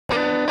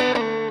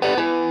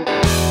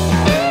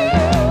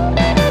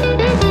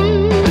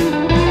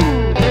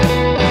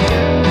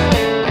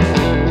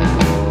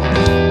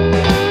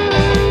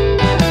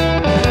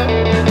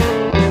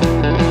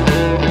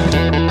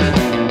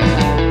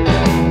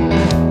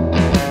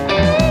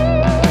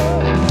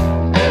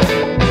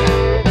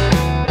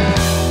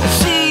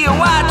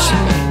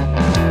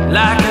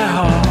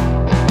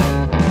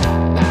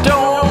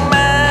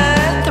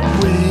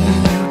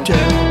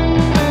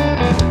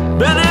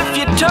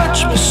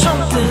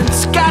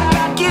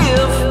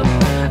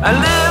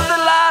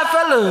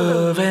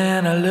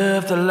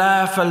the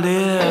life I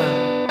live.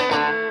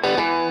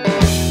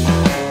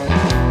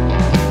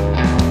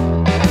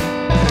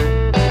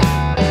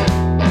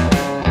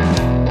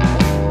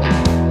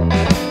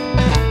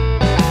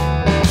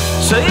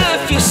 So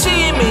if you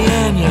see me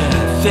and you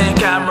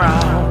think I'm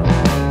wrong,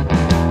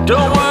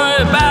 don't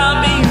worry about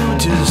me, you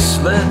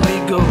just let me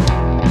go.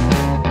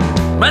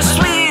 My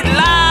sweet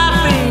life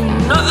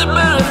ain't nothing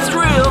but a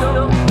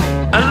thrill.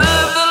 I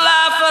live the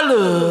life I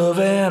love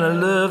and I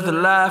love the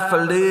life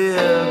I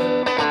live.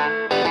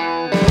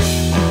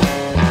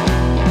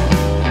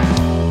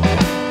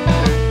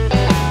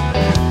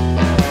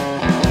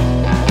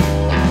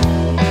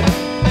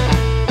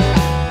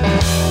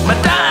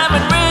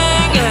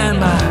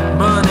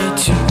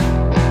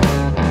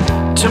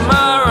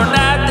 Tomorrow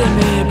night they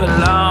may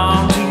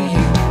belong to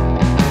you.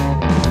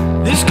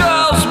 These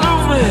girls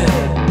move me,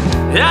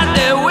 and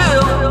they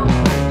will.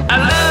 I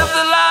live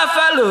the life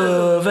I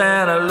love,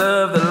 and I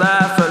love the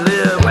life I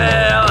live.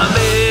 Well, I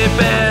may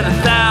bet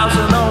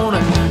 1,000 on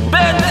a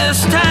bet this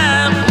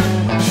time.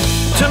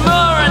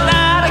 Tomorrow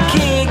night I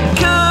can't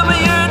cover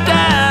your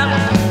dime.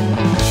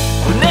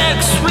 But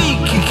next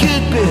week you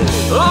could be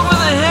over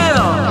the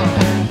hill.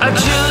 I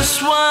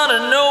just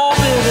wanna know,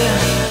 baby,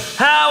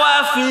 how I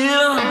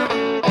feel.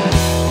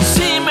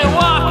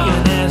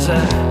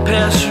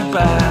 Pass you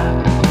by.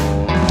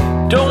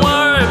 Don't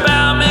worry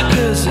about me,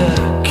 cause I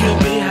could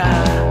be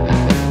high.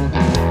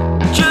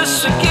 Just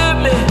forgive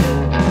me,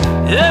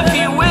 if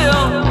you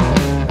will.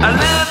 I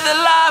live the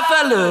life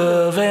I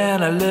love,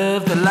 and I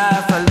live the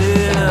life I live.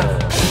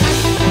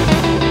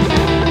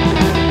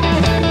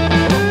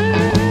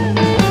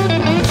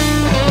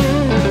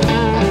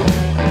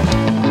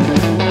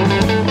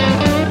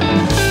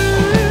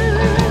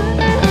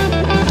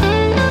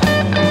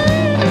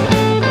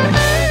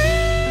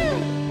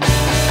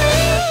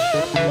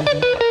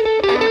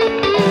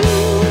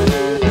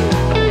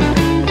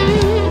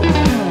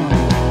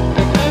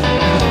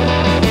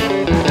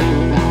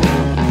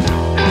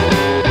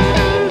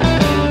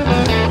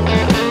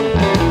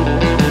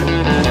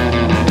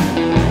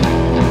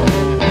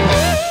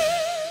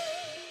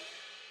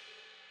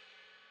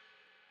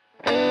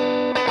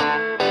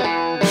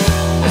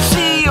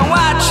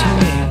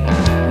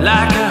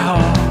 Like a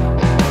hawk,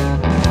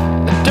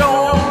 I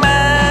don't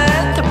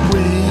mind the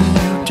way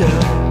you do.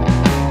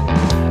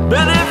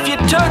 But if you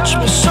touch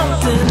me,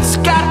 something's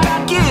got to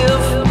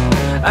give.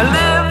 I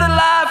live the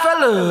life I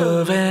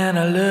love, and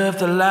I love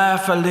the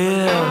life I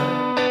live.